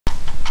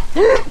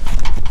Hey,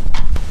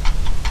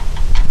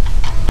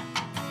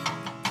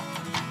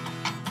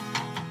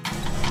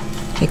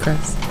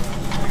 Chris.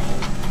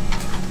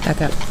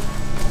 Back up.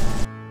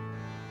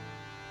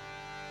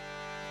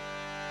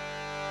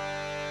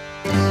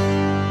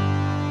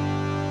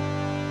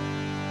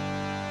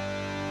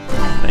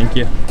 Thank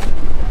you.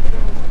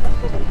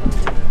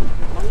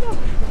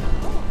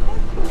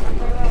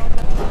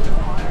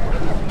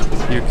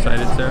 You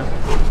excited, Sarah?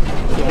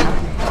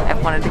 Yeah,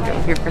 I've wanted to go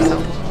here for so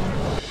long.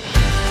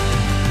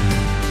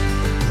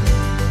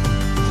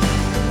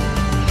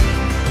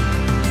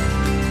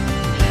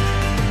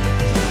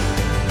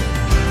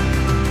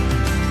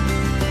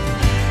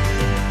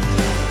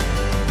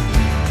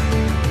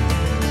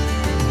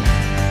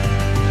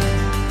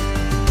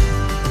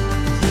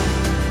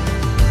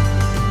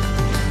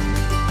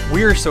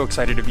 We are so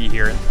excited to be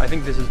here. I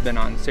think this has been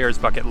on Sarah's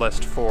bucket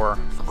list for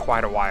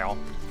quite a while.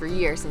 For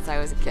years, since I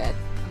was a kid.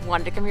 I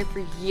wanted to come here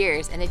for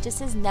years, and it just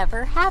has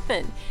never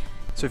happened.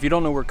 So if you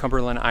don't know where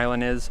Cumberland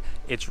Island is,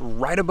 it's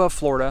right above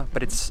Florida,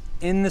 but it's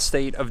in the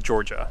state of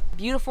Georgia.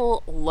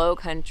 Beautiful, low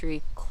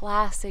country,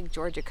 classic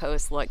Georgia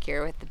coast look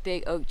here with the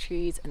big oak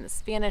trees and the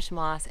Spanish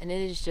moss, and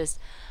it is just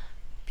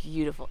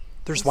beautiful.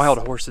 There's wild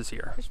horses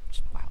here. There's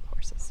just wild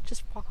horses.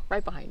 Just walk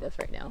right behind us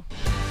right now.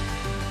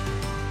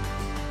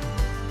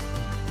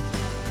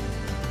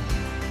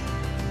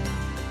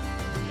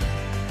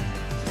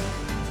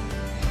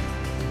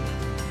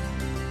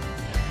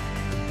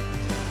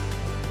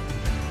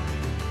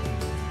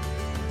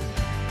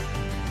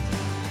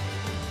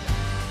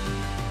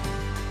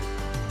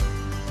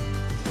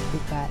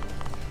 We've got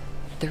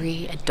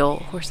 3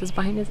 adult horses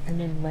behind us, and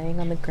then laying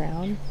on the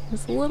ground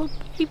is a little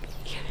baby.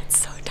 It's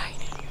so tiny.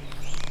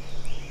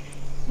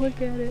 Look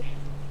at it.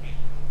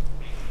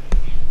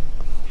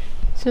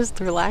 It's just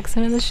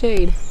relaxing in the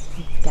shade.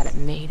 We've got it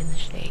made in the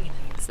shade.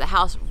 So the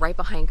house right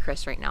behind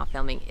Chris right now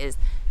filming is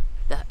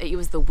it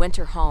was the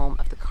winter home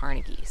of the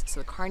Carnegies.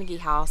 So the Carnegie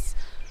house,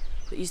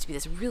 it used to be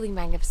this really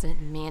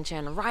magnificent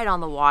mansion right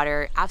on the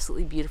water,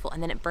 absolutely beautiful,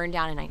 and then it burned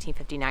down in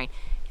 1959.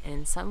 And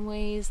in some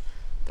ways,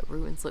 the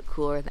ruins look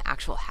cooler than the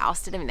actual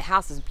house did. I mean, the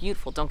house is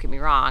beautiful, don't get me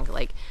wrong.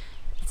 Like,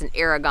 it's an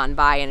era gone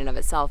by in and of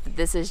itself, but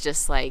this is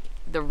just like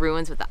the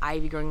ruins with the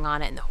ivy growing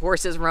on it and the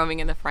horses roaming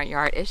in the front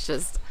yard. It's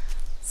just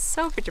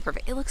so picture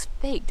perfect. It looks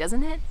fake,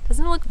 doesn't it?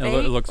 Doesn't it look fake?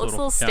 It looks a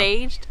little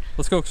staged.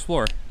 Let's go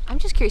explore. I'm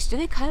just curious, do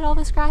they cut all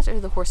this grass or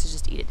do the horses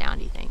just eat it down,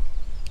 do you think?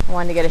 I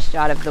wanted to get a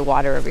shot of the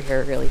water over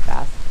here really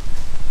fast.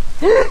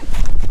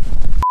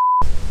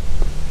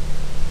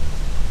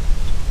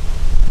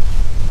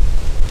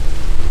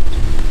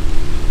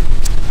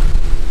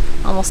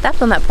 Almost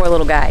stepped on that poor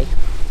little guy.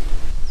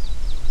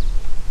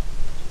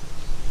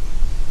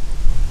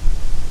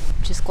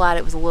 Just glad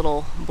it was a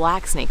little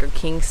black snake or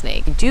king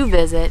snake. Do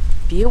visit,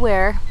 be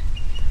aware,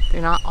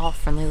 they're not all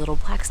friendly little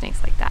black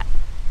snakes like that.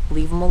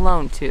 Leave them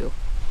alone too,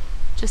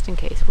 just in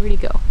case. Where'd he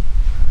go?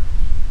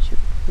 Shoot,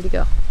 where'd he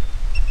go?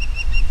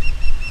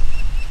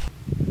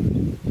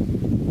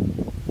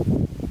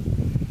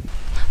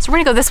 So we're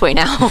gonna go this way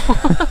now.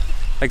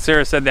 Like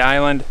Sarah said, the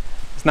island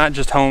is not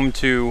just home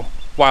to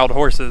wild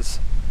horses.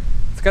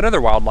 It's got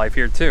other wildlife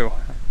here too.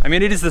 I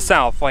mean, it is the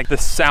South, like the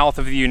South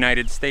of the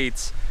United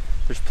States.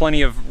 There's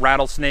plenty of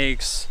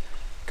rattlesnakes,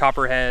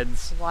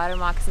 copperheads. Water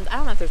moccasins. I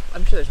don't know if there's,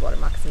 I'm sure there's water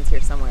moccasins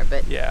here somewhere,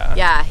 but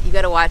yeah, you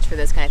gotta watch for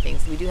those kind of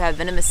things. We do have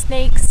venomous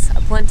snakes,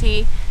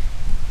 aplenty.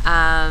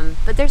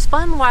 But there's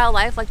fun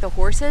wildlife like the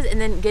horses,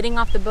 and then getting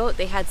off the boat,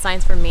 they had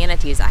signs for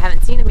manatees. I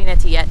haven't seen a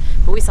manatee yet,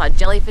 but we saw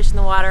jellyfish in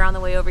the water on the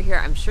way over here.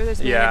 I'm sure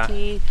there's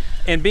manatee.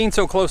 And being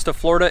so close to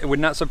Florida, it would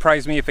not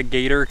surprise me if a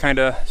gator kind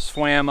of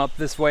swam up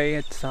this way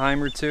a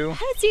time or two. I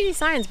didn't see any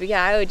signs, but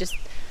yeah, I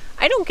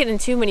don't get in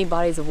too many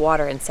bodies of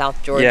water in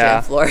South Georgia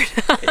and Florida.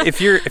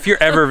 if you're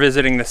ever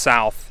visiting the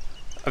South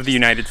of the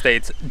United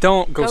States,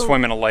 don't go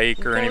swim in a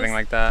lake or anything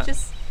like that.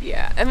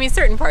 I mean,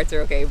 certain parts are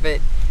okay, but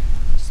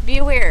just be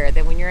aware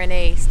that when you're in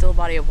a still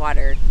body of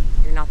water,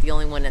 you're not the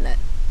only one in it.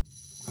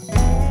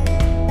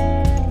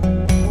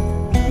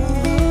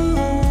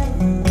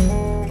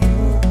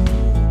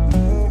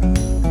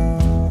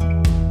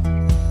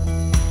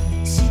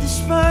 See the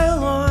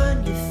smile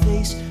on your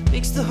face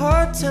makes the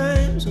hard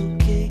times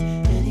okay.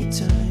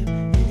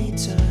 Anytime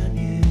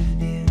you're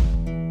near.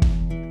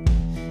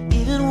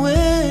 Even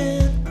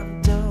when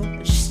I'm down,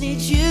 I just need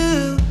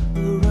you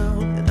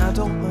around, and I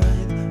don't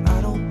mind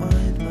my love.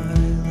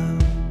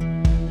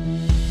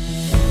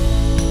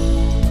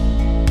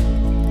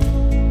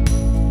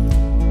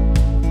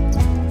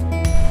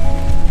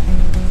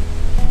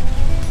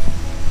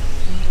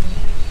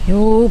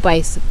 No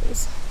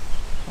bicycles.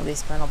 All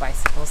these rental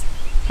bicycles.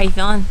 How you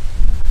feeling?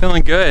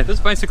 Feeling good.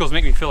 Those bicycles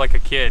make me feel like a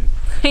kid.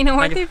 I know,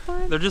 aren't they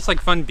fun? They're just like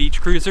fun beach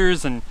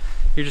cruisers, and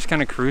you're just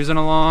kind of cruising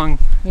along.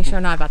 Make sure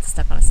I'm not about to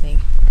step on a snake.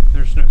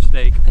 There's no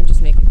snake. I'm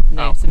just making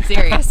names. I'm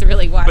serious,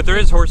 really watch. But there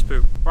is horse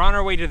poop. We're on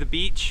our way to the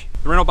beach.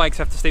 The rental bikes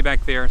have to stay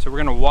back there, so we're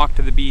gonna walk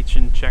to the beach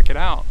and check it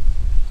out.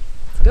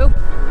 Let's go.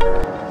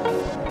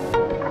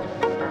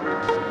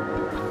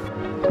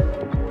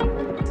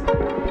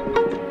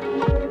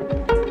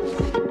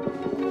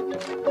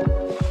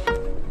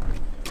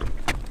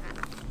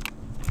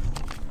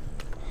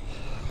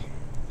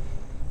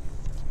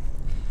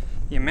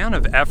 amount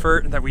of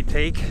effort that we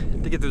take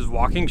to get those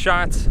walking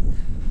shots.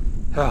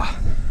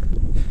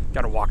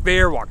 Gotta walk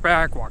there, walk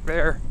back, walk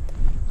there.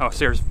 Oh,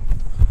 stairs.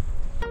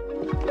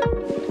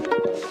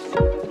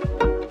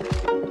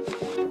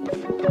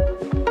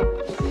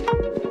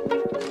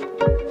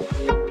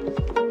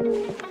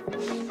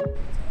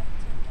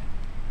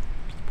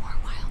 Poor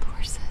wild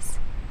horses.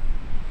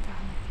 They're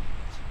on the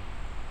beach.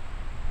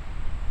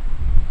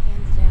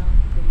 Hands down,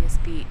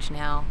 prettiest beach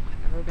now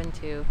I've ever been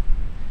to.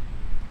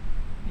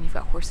 When you've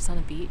got horses on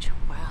a beach,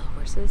 wild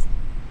horses,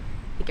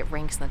 I think it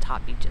ranks in the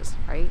top beaches,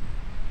 right?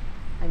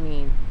 I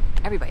mean,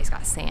 everybody's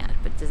got sand,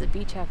 but does a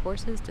beach have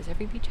horses? Does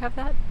every beach have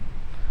that?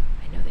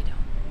 I know they don't.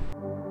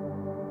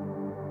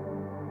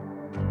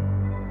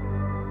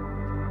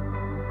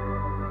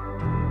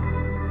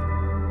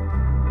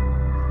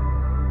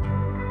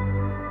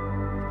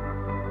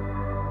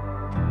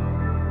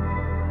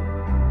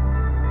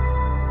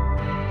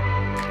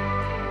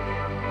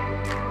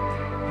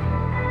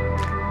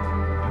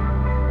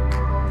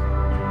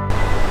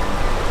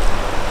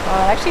 Oh,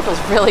 it actually feels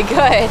really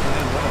good.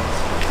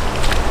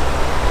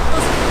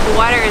 The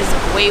water is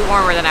way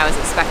warmer than I was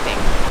expecting.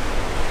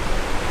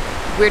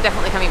 We're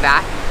definitely coming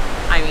back.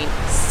 I mean,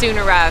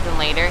 sooner rather than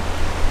later.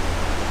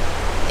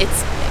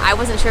 I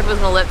wasn't sure if it was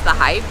gonna live to the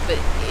hype, but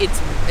it's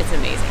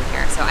amazing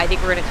here. So I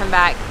think we're gonna come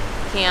back,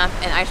 camp,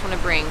 and I just wanna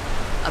bring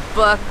a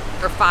book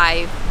or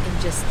 5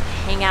 and just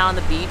hang out on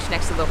the beach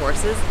next to the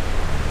horses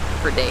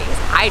for days.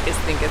 I just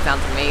think it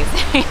sounds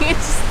amazing.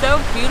 It's just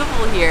so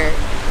beautiful here.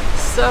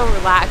 So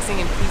relaxing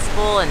and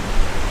peaceful, and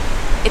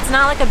it's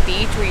not like a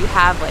beach where you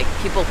have like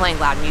people playing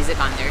loud music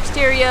on their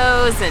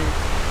stereos and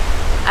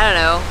I don't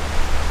know,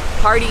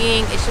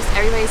 partying. It's just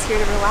everybody's here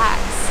to relax.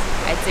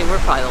 I'd say we're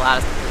probably the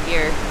loudest people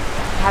here.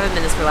 I haven't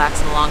been this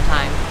relaxed in a long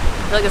time.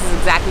 I feel like this is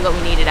exactly what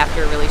we needed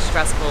after a really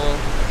stressful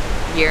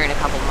year and a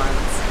couple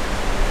months.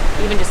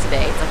 Even just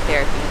today, it's like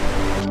therapy.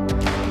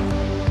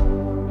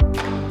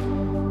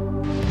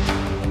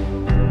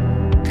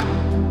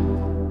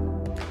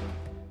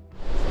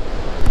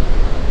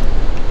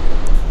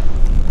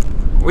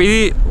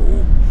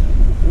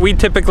 We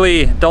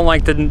typically don't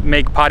like to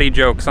make potty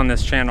jokes on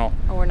this channel.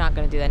 Oh, we're not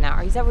gonna do that now.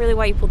 Is that really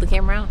why you pulled the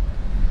camera out?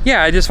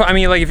 Yeah, I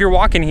mean, like if you're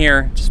walking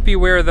here, just be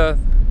aware of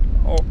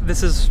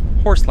this is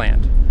horse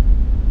land.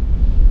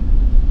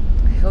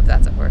 I hope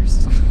that's a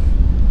horse.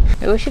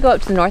 Maybe we should go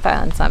up to the North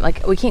Island some.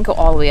 Like, we can't go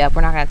all the way up.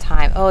 We're not gonna have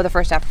time. Oh, the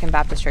First African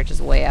Baptist Church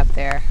is way up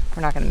there.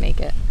 We're not gonna make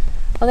it.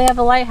 Oh, they have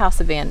a lighthouse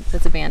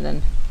that's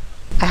abandoned.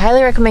 I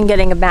highly recommend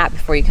getting a map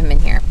before you come in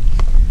here.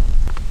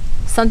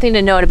 Something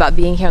to note about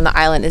being here on the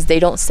island is they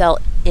don't sell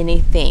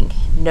anything,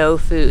 no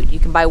food. You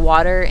can buy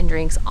water and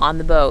drinks on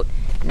the boat,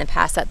 and then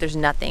past that there's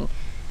nothing.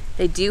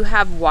 They do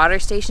have water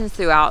stations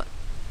throughout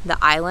the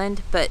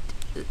island, but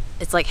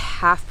it's like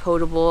half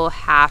potable,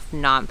 half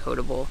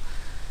non-potable.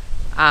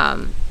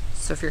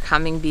 So if you're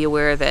coming, be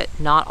aware that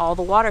not all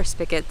the water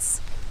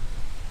spigots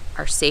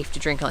are safe to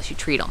drink unless you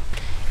treat them.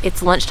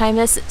 It's lunchtime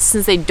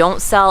since they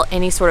don't sell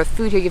any sort of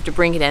food here, you have to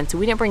bring it in. So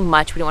we didn't bring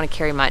much, we didn't want to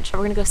carry much.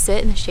 We're gonna go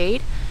sit in the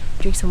shade,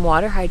 drink some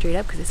water, hydrate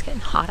up because it's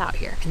getting hot out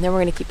here. And then we're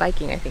gonna keep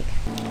biking, I think.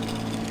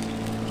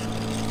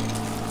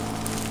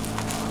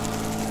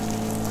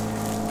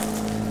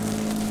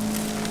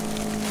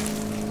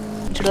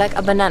 Would you like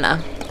a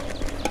banana?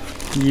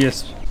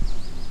 Yes.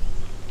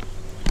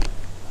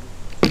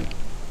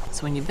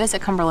 So when you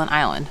visit Cumberland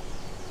Island,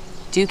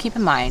 do keep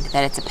in mind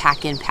that it's a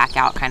pack in, pack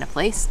out kind of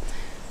place.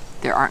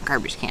 There aren't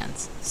garbage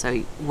cans. So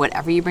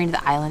whatever you bring to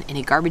the island,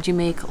 any garbage you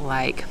make,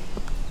 like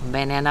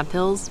banana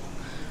peels,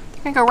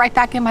 they're gonna go right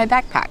back in my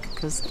backpack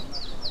because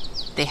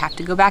they have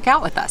to go back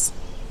out with us.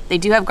 They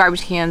do have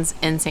garbage cans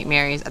in St.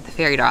 Mary's at the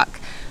ferry dock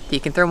that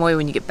you can throw them away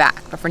when you get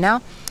back. But for now,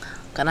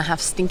 I'm gonna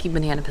have stinky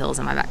banana peels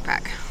in my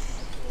backpack.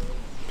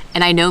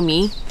 And I know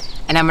me,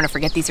 and I'm gonna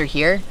forget these are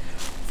here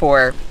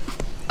for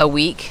a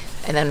week,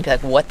 and then be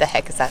like, what the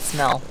heck is that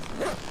smell?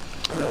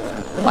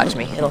 Watch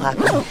me, it'll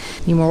happen.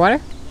 Need more water?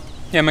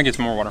 Yeah, I'm gonna get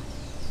some more water.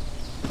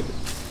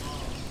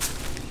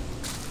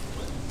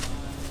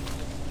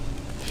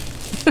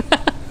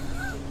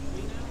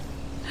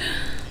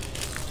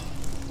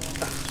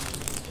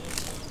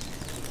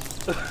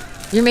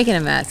 You're making a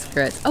mess,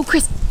 Chris. Oh,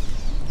 Chris!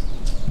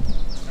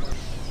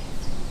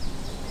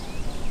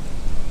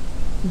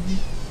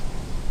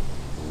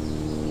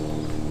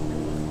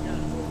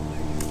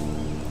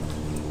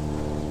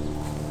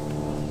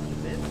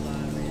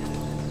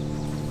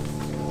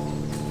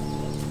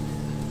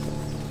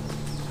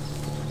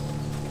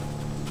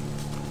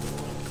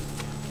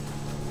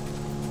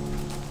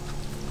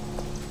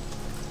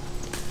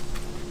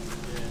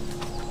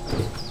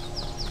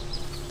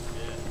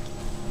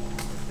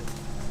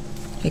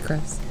 Hey,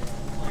 Chris.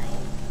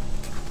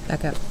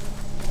 Back up.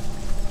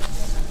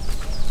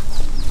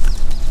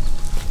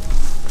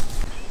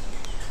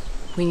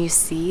 When you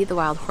see the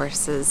wild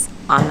horses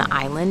on the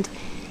island,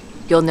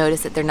 you'll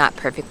notice that they're not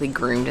perfectly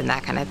groomed and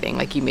that kind of thing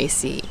like you may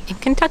see in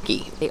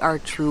Kentucky. They are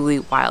truly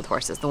wild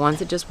horses. The ones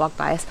that just walked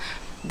by us,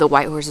 the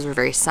white horses were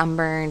very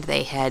sunburned.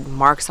 They had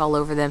marks all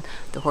over them.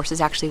 The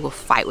horses actually will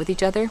fight with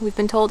each other, we've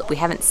been told. We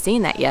haven't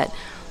seen that yet,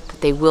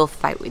 but they will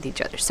fight with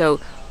each other. So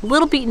a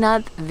little beaten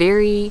up,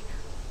 they're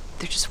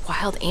just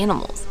wild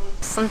animals.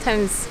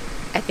 Sometimes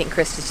I think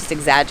Chris is just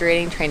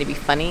exaggerating, trying to be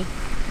funny.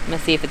 I'm gonna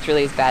see if it's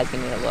really as bad as we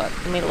made it look.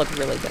 We made it look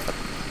really difficult.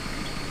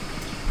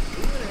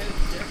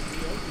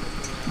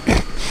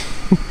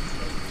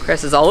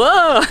 Chris is all,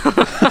 whoa!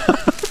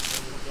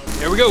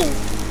 There we go.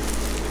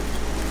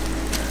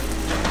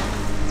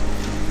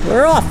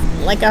 We're off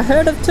like a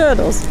herd of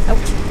turtles.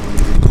 Ouch.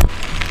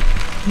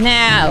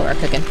 Now we're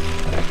cooking.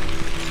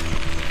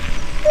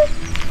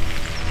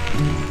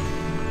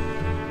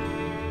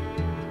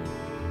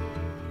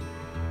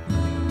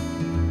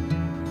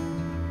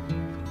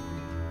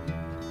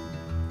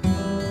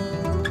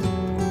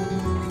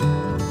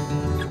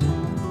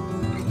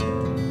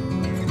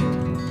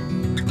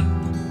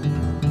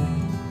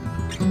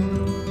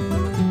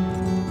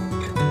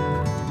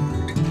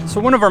 So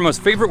one of our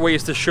most favorite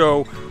ways to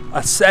show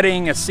a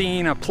setting, a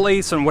scene, a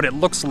place, and what it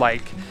looks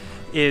like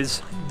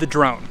is the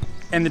drone.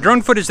 And the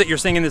drone footage that you're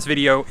seeing in this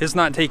video is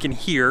not taken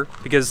here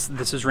because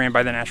this is ran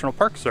by the National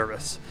Park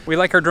Service. We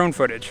like our drone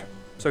footage.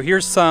 So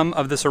here's some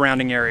of the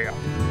surrounding area.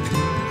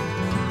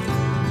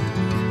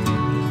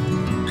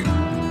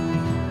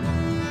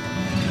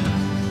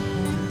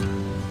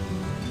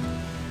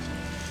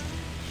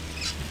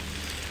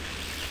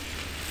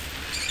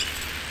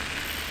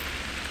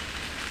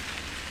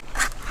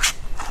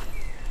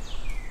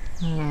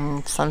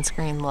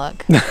 Sunscreen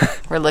look.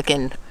 We're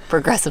looking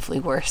progressively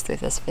worse through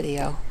this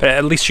video. But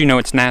at least you know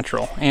it's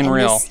natural and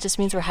real. This just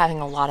means we're having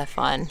a lot of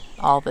fun,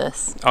 all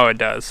this. Oh, it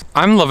does.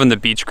 I'm loving the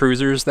beach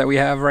cruisers that we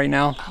have right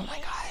now. Oh my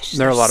gosh.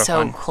 They're a lot of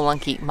fun. So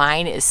clunky.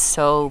 Mine is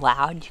so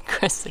loud,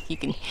 Chris, like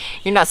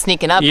you're not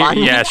sneaking up on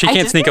me. Yeah, she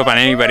can't sneak up on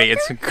anybody.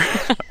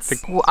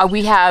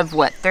 We have,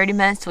 what, 30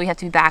 minutes till we have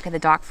to be back at the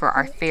dock for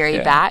our ferry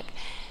back.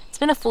 It's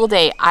been a full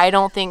day. I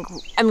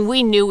mean,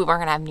 we knew we weren't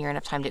gonna have near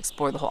enough time to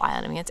explore the whole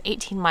island. I mean, it's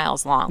 18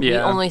 miles long. Yeah.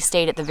 We only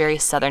stayed at the very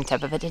southern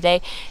tip of it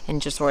today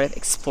and just sort of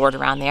explored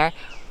around there.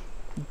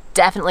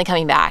 Definitely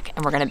coming back,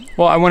 and we're gonna.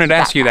 Well, I wanted to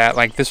ask you that.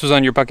 Like, this was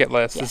on your bucket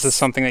list. Yes. Is this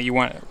something that you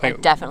want? Like,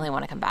 I definitely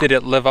want to come back. Did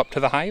it live up to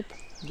the hype?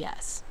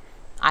 Yes,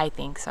 I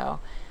think so.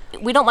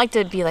 We don't like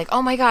to be like,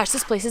 oh my gosh,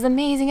 this place is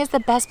amazing. It's the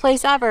best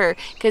place ever.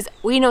 Because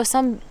we know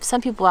some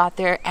people out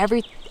there.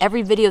 Every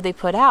video they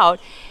put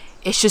out,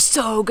 it's just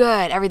so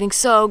good, everything's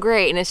so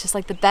great, and it's just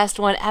like the best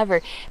one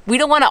ever. We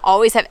don't want to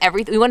always have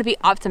everything. We want to be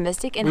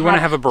optimistic and we want to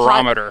have a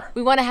barometer.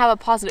 We want to have a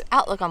positive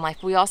outlook on life.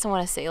 But we also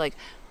want to say, like,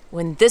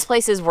 when this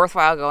place is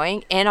worthwhile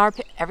going, in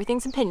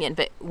everything's opinion,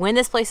 but when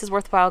this place is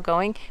worthwhile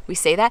going, we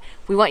say that,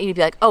 we want you to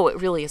be like, oh, it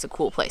really is a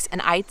cool place.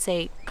 And I'd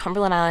say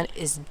Cumberland Island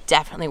is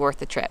definitely worth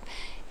the trip.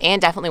 And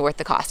definitely worth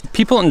the cost.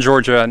 People in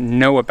Georgia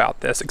know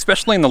about this,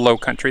 especially in the low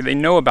country. They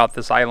know about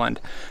this island,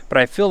 but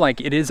I feel like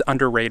it is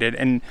underrated,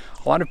 and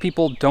a lot of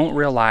people don't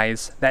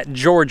realize that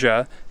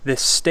Georgia,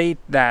 this state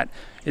that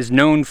is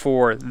known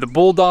for the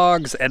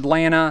Bulldogs,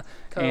 Atlanta,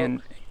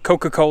 and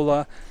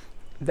Coca-Cola,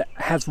 that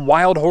has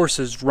wild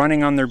horses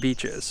running on their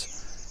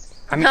beaches.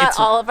 I mean, not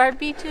all of our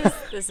beaches.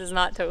 This is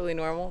not totally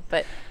normal,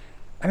 but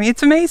I mean,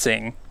 it's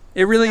amazing.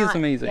 It really is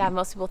amazing. Yeah,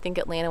 most people think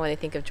Atlanta when they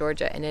think of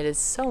Georgia, and it is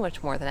so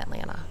much more than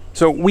Atlanta.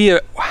 So we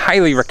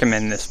highly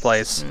recommend this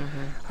place.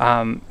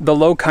 The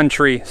low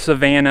country,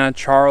 Savannah,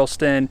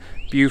 Charleston,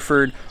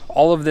 Beaufort,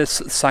 all of this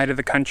side of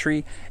the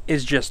country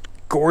is just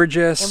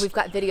gorgeous. And we've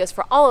got videos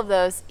for all of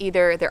those.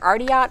 Either they're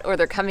already out or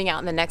they're coming out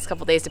in the next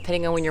couple days,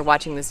 depending on when you're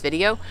watching this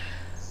video.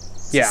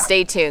 So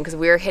stay tuned, because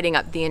we're hitting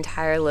up the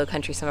entire low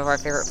country, some of our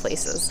favorite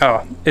places.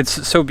 Oh,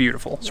 it's so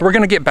beautiful. So we're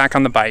gonna get back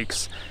on the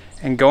bikes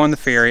and go on the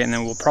ferry, and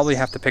then we'll probably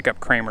have to pick up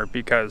Kramer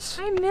because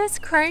I miss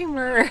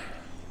Kramer.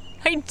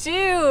 I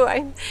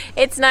do.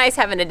 It's nice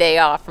having a day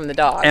off from the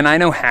dog. And I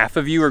know half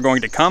of you are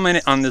going to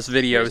comment on this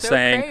video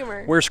saying,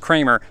 Kramer. Where's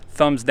Kramer?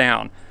 Thumbs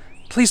down.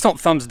 Please don't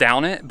thumbs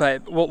down it,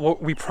 but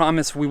we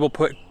promise we will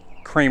put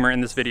Kramer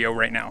in this video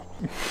right now.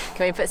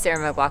 Can we put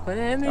Sarah McLachlan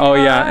in? Oh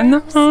yeah, and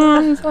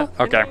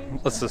okay,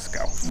 let's just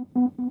go.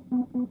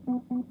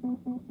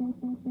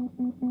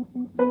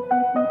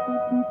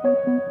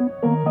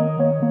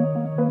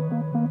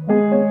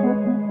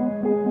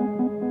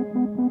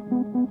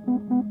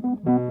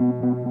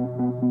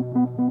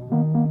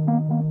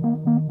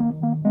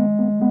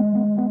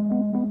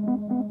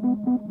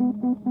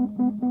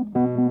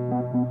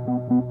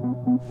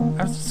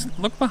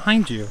 Look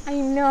behind you. I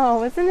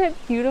know, isn't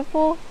it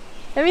beautiful?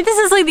 I mean, this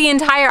is like the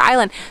entire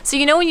island. So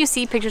you know when you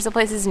see pictures of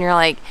places and you're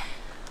like,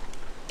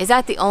 is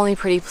that the only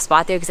pretty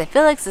spot there? Because I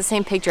feel like it's the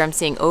same picture I'm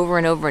seeing over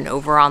and over and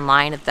over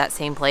online of that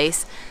same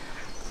place.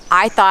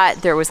 I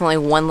thought there was only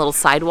one little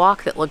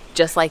sidewalk that looked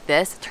just like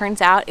this. It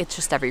turns out it's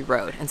just every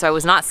road. And so I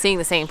was not seeing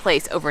the same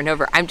place over and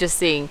over. I'm just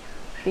seeing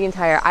the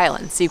entire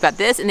island. So you've got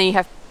this, and then you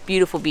have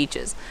beautiful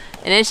beaches.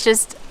 And it's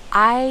just,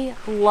 I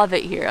love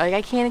it here. Like,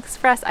 I can't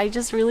express, I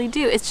just really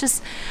do. It's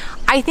just,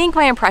 I think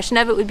my impression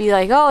of it would be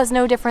like, oh, it's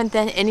no different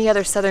than any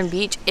other southern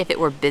beach if it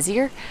were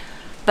busier.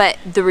 But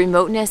the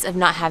remoteness of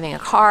not having a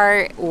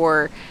car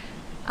or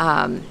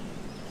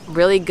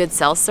really good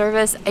cell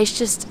service.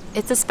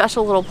 It's a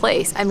special little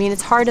place. I mean,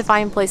 it's hard to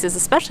find places,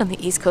 especially on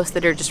the East Coast,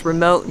 that are just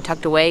remote and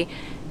tucked away.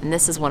 And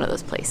this is one of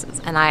those places.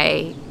 And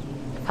I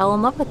fell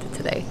in love with it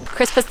today.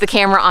 Chris puts the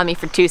camera on me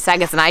for 2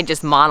 seconds and I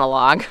just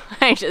monologue.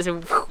 I just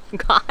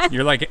gone.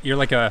 You're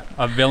like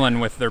a villain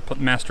with their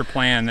master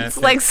plan. It's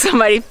like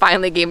somebody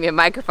finally gave me a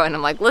microphone.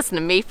 I'm like, listen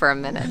to me for a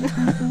minute.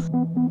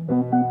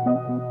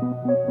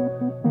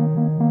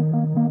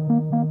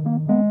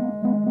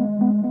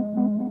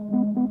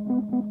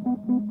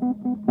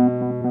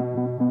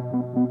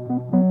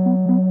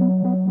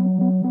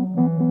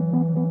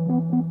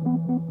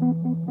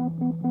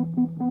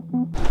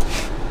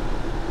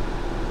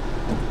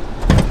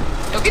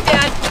 Look at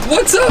Dad.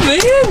 What's up, man?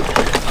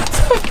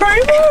 What's up,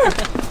 Kramer?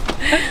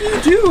 How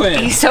you doing?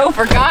 He's so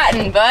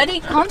forgotten, buddy.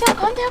 Calm down,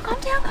 calm down, calm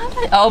down, calm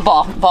down. Oh,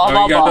 ball.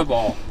 You got the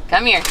ball.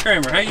 Come here.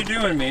 Kramer, how you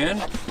doing,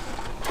 man?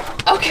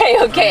 Okay.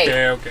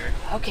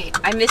 Okay.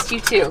 I missed you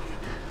too.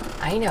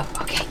 I know.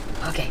 Okay.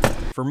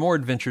 For more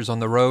adventures on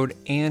the road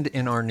and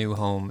in our new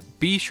home,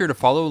 be sure to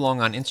follow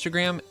along on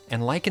Instagram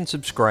and like and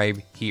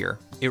subscribe here.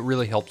 It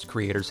really helps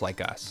creators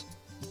like us.